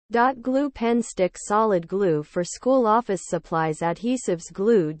Glue pen stick solid glue for school office supplies. Adhesives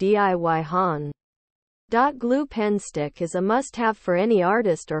glue DIY Han. Glue pen stick is a must-have for any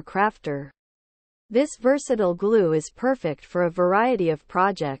artist or crafter. This versatile glue is perfect for a variety of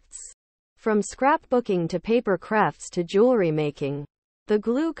projects. From scrapbooking to paper crafts to jewelry making. The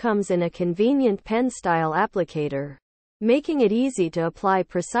glue comes in a convenient pen-style applicator, making it easy to apply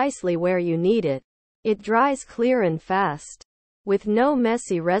precisely where you need it. It dries clear and fast, with no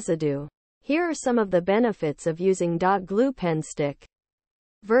messy residue. Here are some of the benefits of using glue pen stick.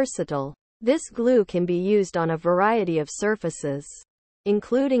 Versatile. This glue can be used on a variety of surfaces,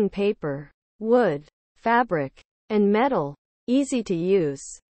 including paper, wood, fabric, and metal. Easy to use.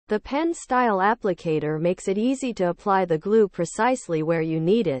 The pen-style applicator makes it easy to apply the glue precisely where you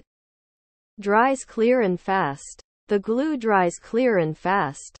need it. Dries clear and fast. The glue dries clear and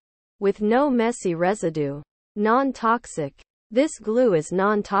fast, with no messy residue. Non-toxic. This glue is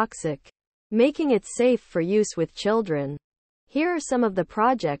non-toxic, making it safe for use with children. Here are some of the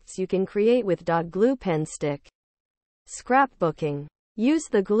projects you can create with glue pen stick. Scrapbooking. Use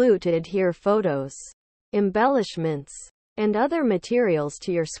the glue to adhere photos, embellishments, and other materials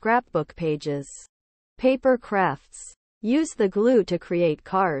to your scrapbook pages. Paper crafts. Use the glue to create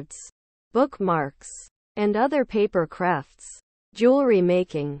cards, bookmarks, and other paper crafts. Jewelry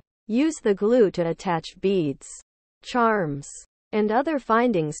making. Use the glue to attach beads, charms, and other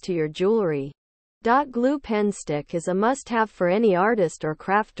findings to your jewelry. Glue pen stick is a must-have for any artist or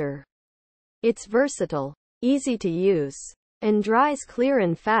crafter. It's versatile, easy to use, and dries clear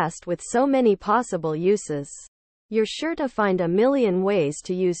and fast with so many possible uses. You're sure to find a million ways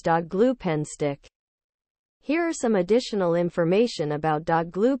to use glue pen stick. Here are some additional information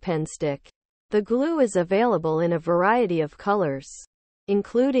about glue pen stick. The glue is available in a variety of colors,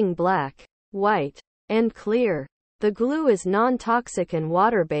 including black, white, and clear. The glue is non-toxic and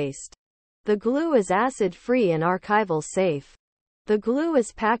water-based. The glue is acid-free and archival safe. The glue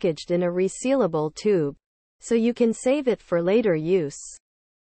is packaged in a resealable tube, so you can save it for later use.